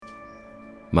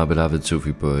My beloved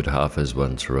Sufi poet Hafiz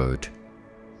once wrote,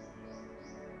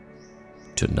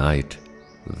 "Tonight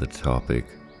the topic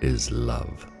is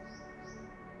love."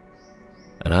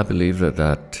 And I believe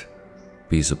that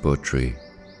piece of poetry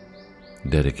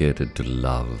dedicated to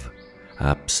love,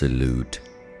 absolute,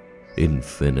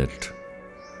 infinite,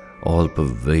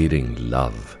 all-pervading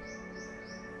love,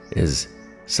 is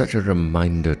such a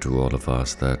reminder to all of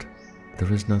us that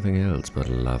there is nothing else but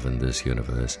love in this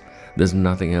universe. There's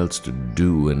nothing else to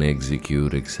do and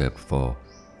execute except for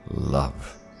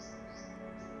love.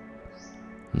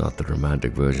 Not the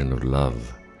romantic version of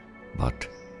love, but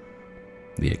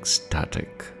the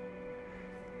ecstatic,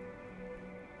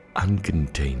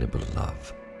 uncontainable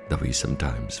love that we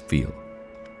sometimes feel.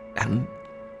 And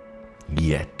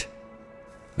yet,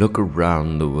 look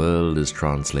around, the world is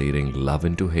translating love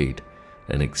into hate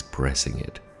and expressing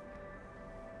it.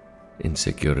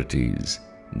 Insecurities,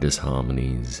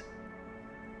 disharmonies,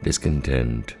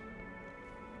 discontent,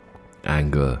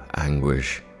 anger,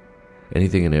 anguish,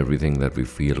 anything and everything that we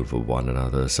feel for one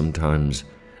another sometimes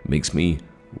makes me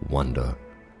wonder,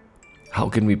 how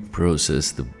can we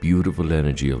process the beautiful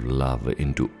energy of love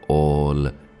into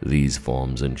all these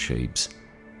forms and shapes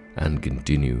and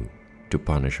continue to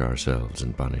punish ourselves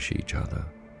and punish each other?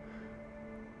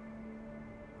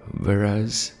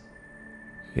 Whereas,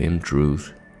 in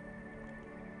truth,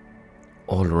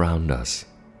 all around us,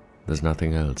 there's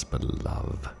nothing else but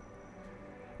love.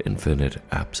 Infinite,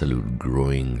 absolute,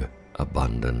 growing,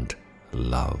 abundant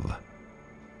love.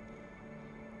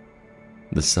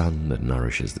 The sun that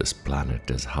nourishes this planet,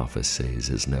 as Hafiz says,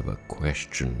 is never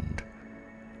questioned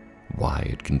why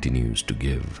it continues to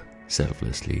give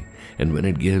selflessly. And when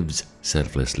it gives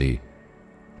selflessly,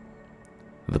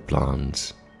 the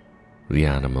plants, the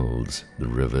animals, the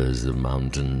rivers, the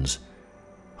mountains,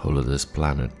 whole of this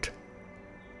planet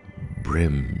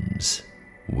brims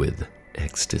with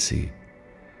ecstasy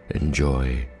and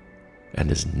joy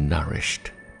and is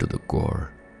nourished to the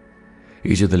core.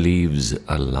 Each of the leaves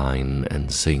align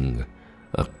and sing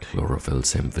a chlorophyll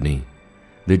symphony.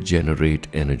 They generate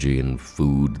energy and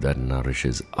food that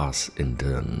nourishes us in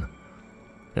turn.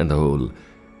 And the whole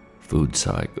food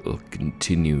cycle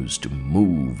continues to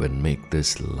move and make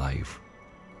this life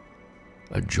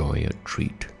a joy, a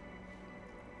treat.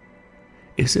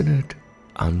 Isn't it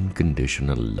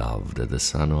unconditional love that the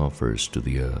sun offers to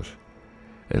the earth,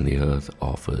 and the earth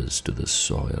offers to the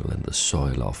soil, and the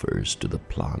soil offers to the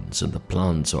plants, and the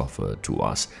plants offer to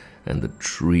us, and the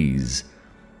trees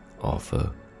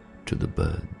offer to the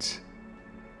birds?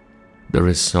 There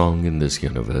is song in this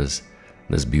universe,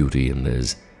 there's beauty, and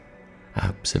there's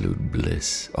absolute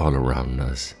bliss all around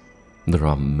us. There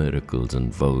are miracles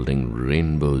unfolding,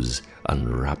 rainbows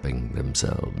unwrapping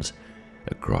themselves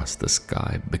across the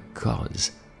sky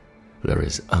because there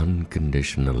is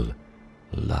unconditional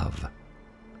love.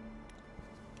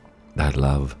 That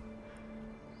love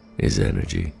is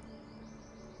energy,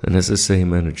 and it's the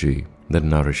same energy that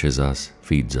nourishes us,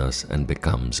 feeds us, and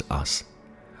becomes us.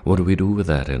 What do we do with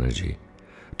that energy?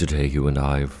 Today you and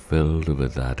I, filled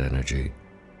with that energy,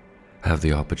 have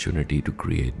the opportunity to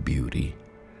create beauty,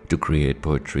 to create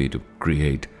poetry, to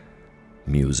create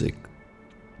music,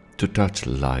 to touch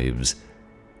lives,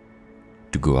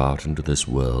 to go out into this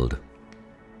world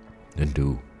and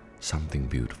do something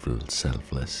beautiful,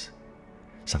 selfless,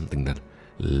 something that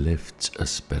lifts a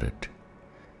spirit,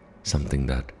 something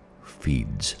that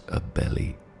feeds a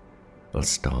belly, a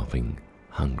starving,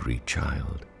 hungry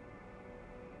child.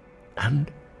 And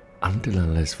until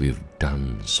unless we've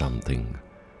done something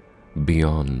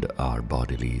beyond our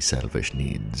bodily selfish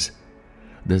needs,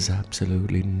 there's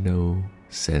absolutely no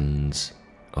sense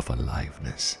of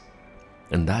aliveness.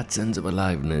 And that sense of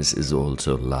aliveness is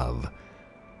also love.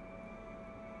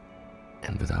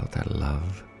 And without that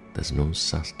love, there's no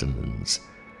sustenance.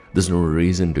 There's no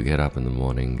reason to get up in the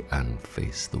morning and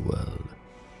face the world.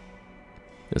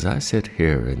 As I sit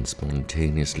here and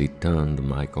spontaneously turn the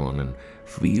mic on and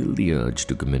feel the urge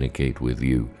to communicate with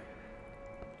you,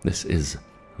 this is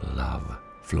love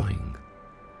flowing.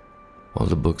 All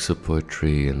the books of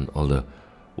poetry and all the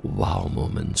wow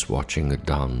moments watching a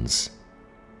dance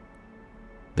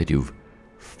that you've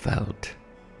felt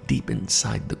deep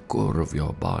inside the core of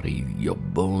your body, your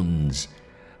bones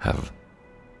have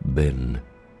been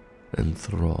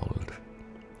enthralled.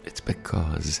 It's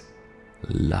because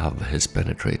love has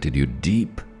penetrated you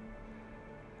deep,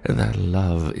 and that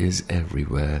love is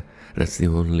everywhere. That's the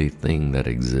only thing that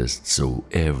exists. So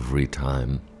every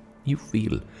time you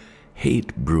feel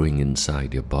hate brewing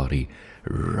inside your body,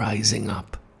 rising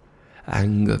up,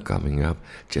 anger coming up,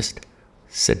 just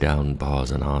sit down, pause,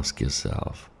 and ask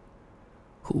yourself,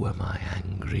 who am I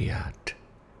angry at?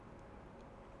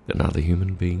 Another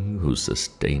human being who's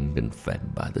sustained and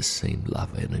fed by the same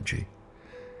love energy.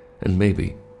 And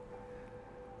maybe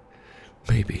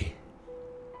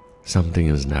something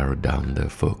has narrowed down their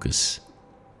focus,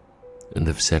 and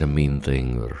they've said a mean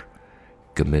thing or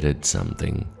committed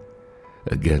something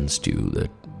against you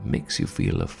that makes you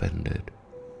feel offended.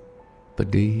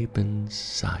 But deep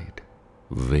inside,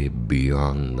 way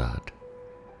beyond that,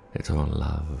 it's all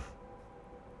love.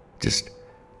 Just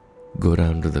go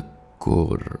down to the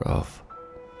core of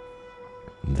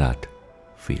that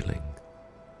feeling.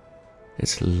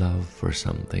 It's love for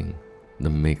something that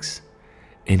makes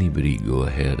anybody go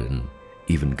ahead and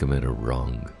even commit a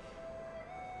wrong.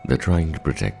 They're trying to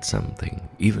protect something,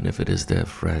 even if it is their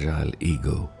fragile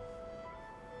ego.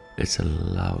 It's a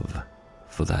love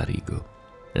for that ego.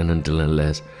 And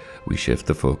unless we shift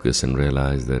the focus and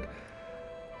realize that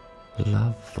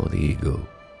love for the ego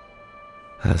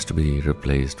has to be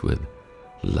replaced with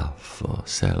love for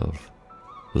self,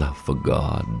 love for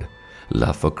God,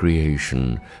 love for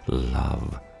creation,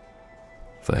 love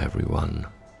for everyone.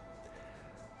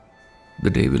 The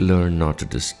day we learn not to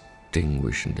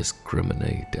distinguish and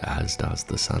discriminate as does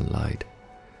the sunlight,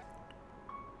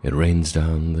 it rains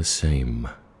down the same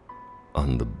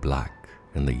on the black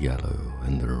and the yellow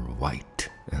and the white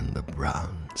and the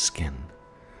brown skin.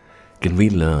 Can we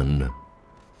learn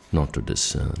not to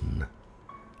discern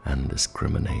and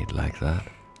discriminate like that?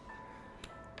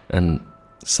 And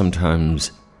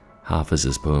sometimes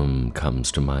Hafiz's poem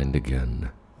comes to mind again.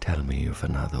 Tell me of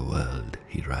another world,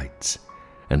 he writes,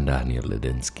 and Daniel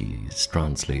Ladinsky's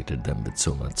translated them with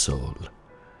so much soul.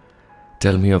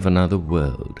 Tell me of another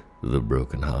world, the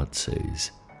broken heart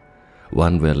says,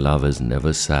 one where love is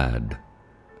never sad,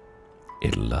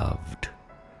 it loved,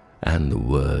 and the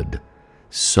word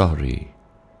sorry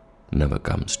never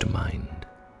comes to mind.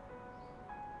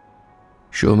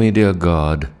 Show me, dear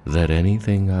God, that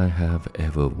anything I have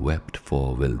ever wept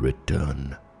for will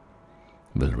return,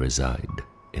 will reside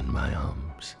in my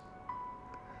arms.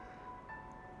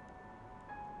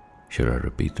 Should I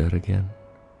repeat that again?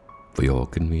 For your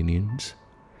convenience?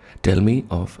 Tell me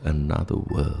of another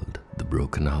world, the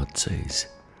broken heart says,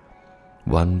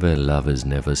 one where love is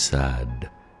never sad,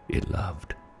 it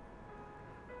loved,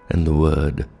 and the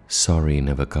word sorry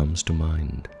never comes to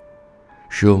mind.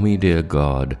 Show me, dear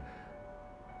God,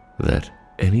 that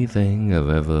anything I've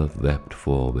ever wept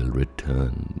for will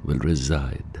return, will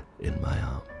reside in my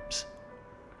arms.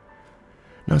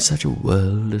 Now such a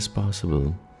world is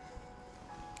possible,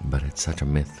 but it's such a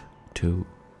myth too.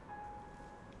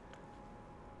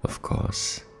 Of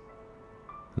course,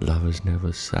 love is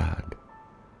never sad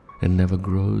and never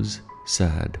grows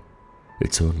sad.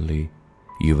 It's only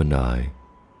you and I,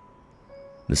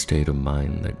 the state of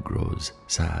mind that grows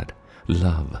sad.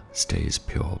 Love stays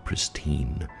pure,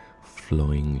 pristine,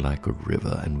 flowing like a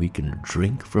river, and we can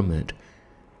drink from it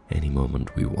any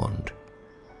moment we want.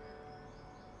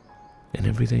 And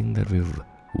everything that we've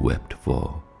wept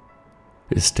for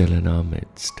is still in our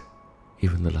midst,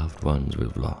 even the loved ones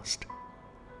we've lost.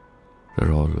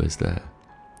 They're always there,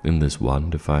 in this one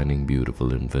defining,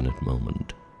 beautiful, infinite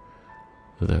moment.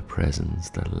 Their presence,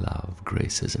 their love,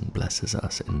 graces and blesses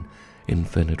us in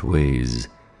infinite ways.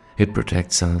 It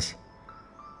protects us.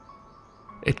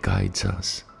 It guides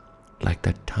us like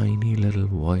that tiny little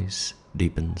voice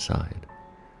deep inside.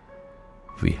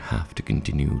 We have to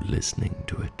continue listening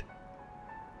to it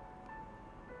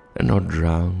and not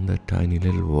drown that tiny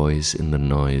little voice in the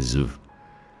noise of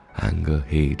anger,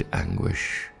 hate,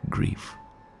 anguish, grief,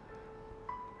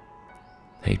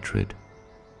 hatred,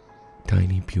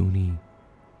 tiny puny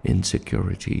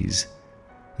insecurities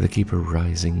that keep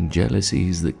arising,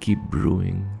 jealousies that keep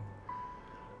brewing.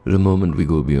 The moment we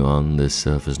go beyond this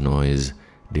surface noise,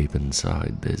 deep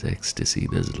inside there's ecstasy,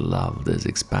 there's love, there's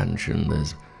expansion,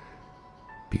 there's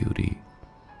beauty.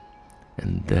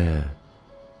 And there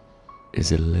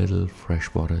is a little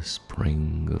freshwater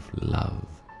spring of love.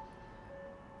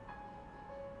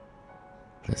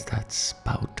 There's that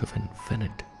spout of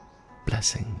infinite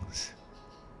blessings.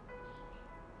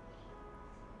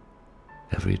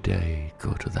 Every day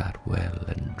go to that well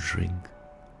and drink.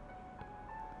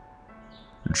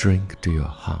 Drink to your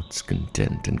heart's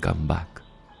content and come back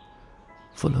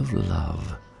full of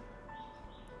love,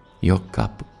 your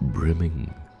cup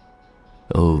brimming,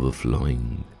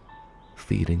 overflowing,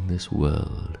 feeding this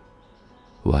world,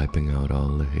 wiping out all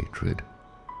the hatred,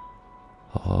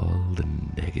 all the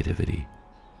negativity.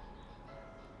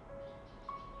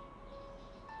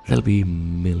 There'll be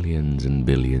millions and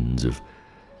billions of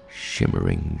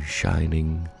shimmering,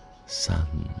 shining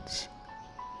suns,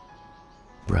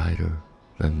 brighter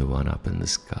than the one up in the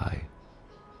sky,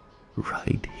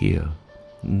 right here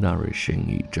nourishing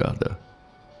each other.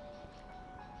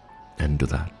 And to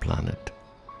that planet,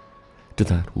 to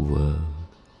that world,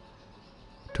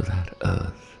 to that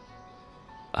earth,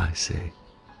 I say,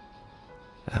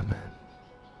 Amen.